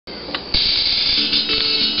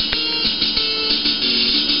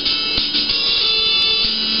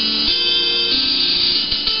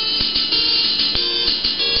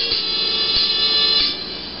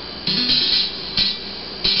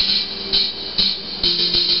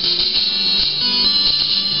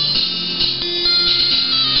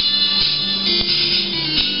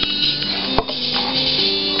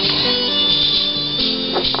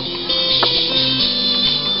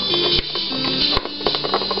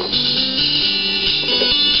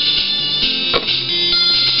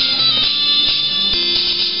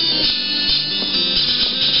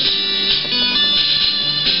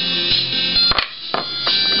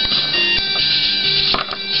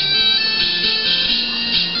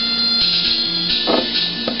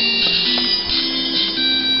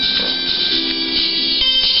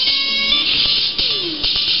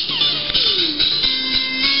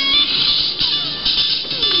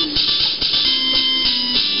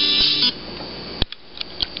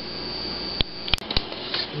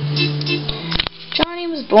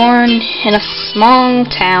born in a small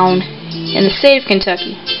town in the state of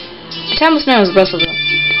Kentucky. The town was known as Russellville.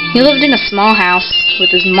 He lived in a small house with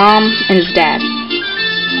his mom and his dad.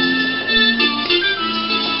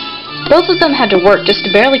 Both of them had to work just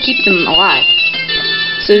to barely keep them alive.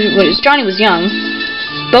 So when Johnny was young,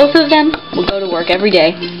 both of them would go to work every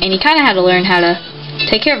day, and he kind of had to learn how to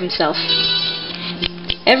take care of himself.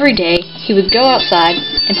 Every day, he would go outside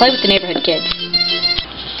and play with the neighborhood kids.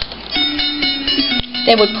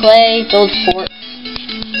 They would play, build forts,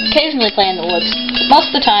 occasionally play in the woods.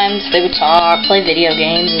 Most of the times, they would talk, play video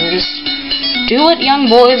games, and just do what young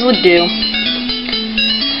boys would do.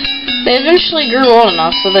 They eventually grew old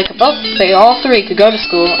enough so they all three could go to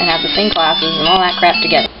school and have the same classes and all that crap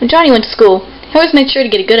together. When Johnny went to school, he always made sure to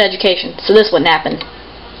get a good education, so this wouldn't happen.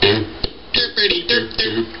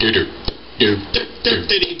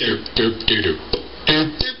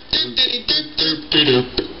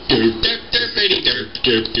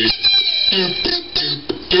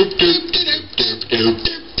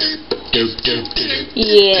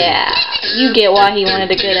 Yeah, you get why he wanted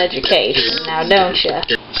a good education, now don't ya?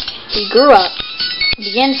 He grew up.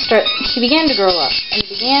 He began to grow up, and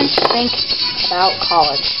he began to think about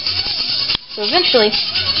college. So eventually,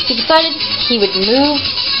 he decided he would move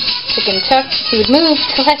to Kentucky. He would move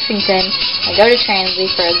to Lexington and go to Transy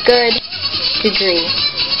for a good degree.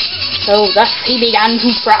 So thus he began to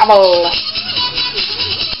travel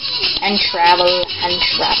and travel and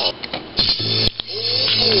travel.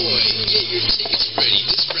 Get your tickets ready.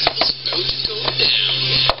 This raffle's about to go down.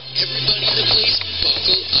 Everybody in the place,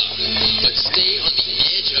 buckle up. But stay on the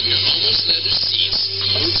edge of your almost leather seats.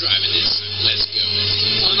 We're driving this. Let's go.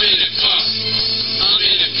 I'm in a car. I'm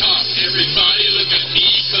in a car. Everybody look at me,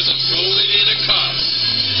 cause I'm rolling in a car.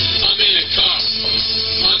 I'm in a car.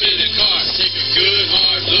 I'm in a car. Take a good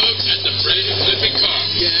hard look at the brand new flipping car.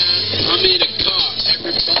 Yeah, I'm in a car.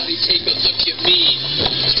 Everybody take a look at me.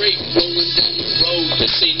 Straight rolling down the road,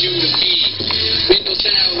 this ain't new to me. Windows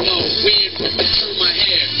down low, wind whipping through my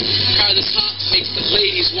hair. Car that's hot makes the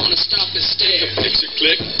ladies wanna stop and stare. Picture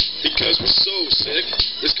click, because we're so sick.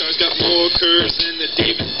 This car's got more curves than the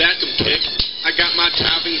David Beckham kick. I got my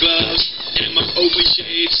driving gloves and my Oakley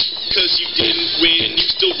shades. Cause you didn't win, you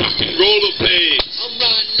still rockin' rollerblades. I'm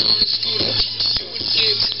riding on a scooter, doing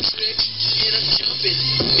flips and tricks, and I'm jumping,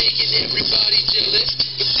 making everybody jealous.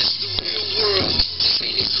 But this is the real world, this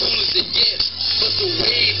ain't as cool as it gets. But the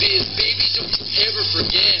wave is, baby, don't you ever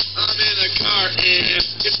forget. I'm in a car and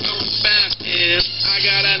it's going fast and I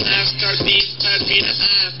got a NASCAR theme, pass me the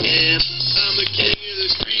app and I'm the king of the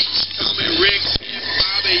streets. Call me Rick and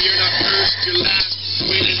Bobby, you're not first, you're last.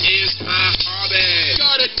 Winning is my hobby.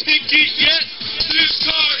 Got a ticket yet? This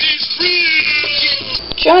car is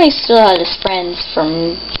free! Johnny still had his friends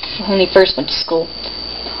from when he first went to school.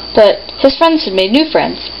 But his friends had made new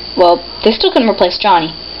friends. Well, they still couldn't replace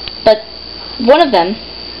Johnny. But one of them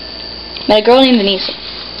met a girl named Vanessa,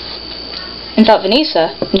 and thought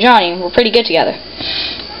Vanessa and Johnny were pretty good together.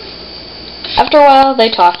 After a while, they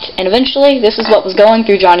talked, and eventually, this is what was going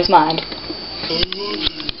through Johnny's mind.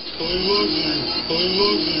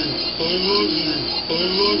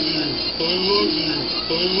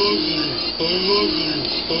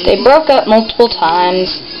 They broke up multiple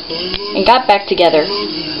times and got back together.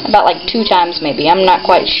 About like 2 times maybe, I'm not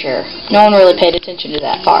quite sure. No one really paid attention to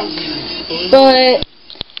that part. But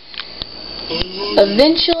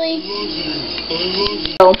eventually,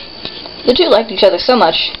 the two liked each other so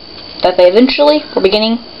much that they eventually were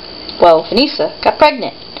Vanessa got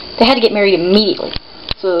pregnant. They had to get married immediately.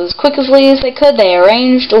 So as quickly as they could, they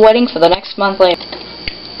arranged a wedding for the next month later.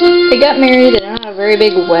 They got married at not a very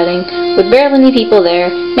big wedding, with barely any people there,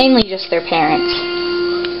 mainly just their parents.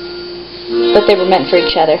 But they were meant for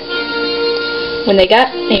each other. When they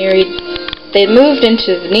got married, they moved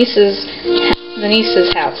into Vanessa's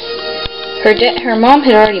house. Her mom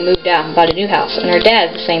had already moved out and bought a new house, and her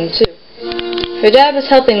dad the same too. Her dad was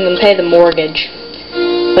helping them pay the mortgage.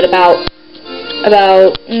 But about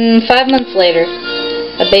 5 months later,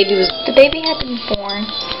 the baby had been born.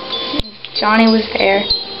 Johnny was there.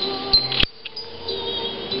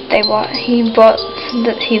 He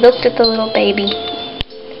looked at the little baby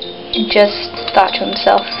and just thought to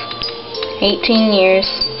himself, 18 years.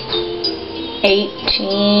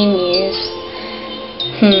 18 years.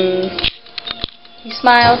 He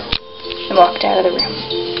smiled and walked out of the room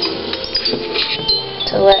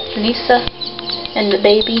to let Vanessa and the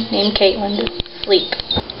baby named Caitlin sleep.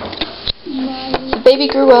 The baby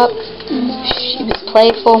grew up. She was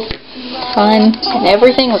playful, fun, and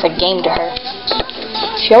everything was a game to her.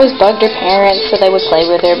 She always bugged her parents so they would play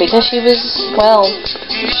with her because she was, well,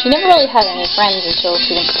 she never really had any friends until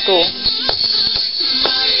she went to school.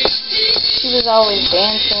 He was always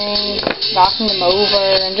dancing, knocking them over,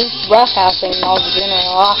 and just roughhousing all the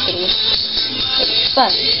generosity. It was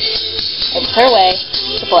fun. It was her way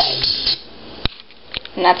to play.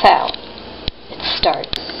 And that's how it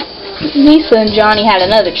started. Lisa and Johnny had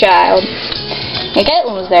another child, and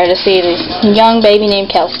Caitlin was there to see the young baby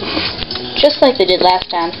named Kelsey. Just like they did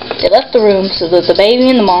last time, they left the room so that the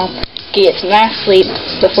baby and the mom could get some nice sleep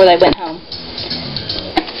before they went home.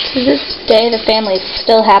 To this day, the family is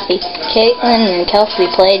still happy. Caitlin and Kelsey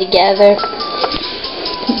play together.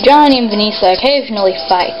 Johnny and Vanessa occasionally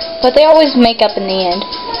fight, but they always make up in the end.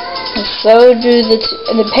 And so do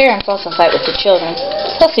the parents also fight with the children.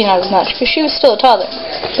 Kelsey not as much, because she was still a toddler.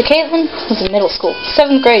 But Caitlin was in middle school,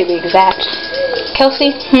 7th grade to be exact.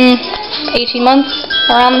 Kelsey, 18 months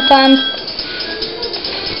around the time.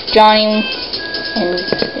 Johnny and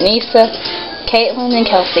Vanessa, Caitlin and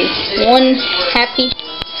Kelsey. One happy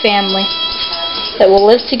family that will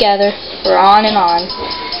live together for on and on,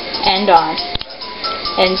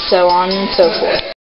 and so on and so forth.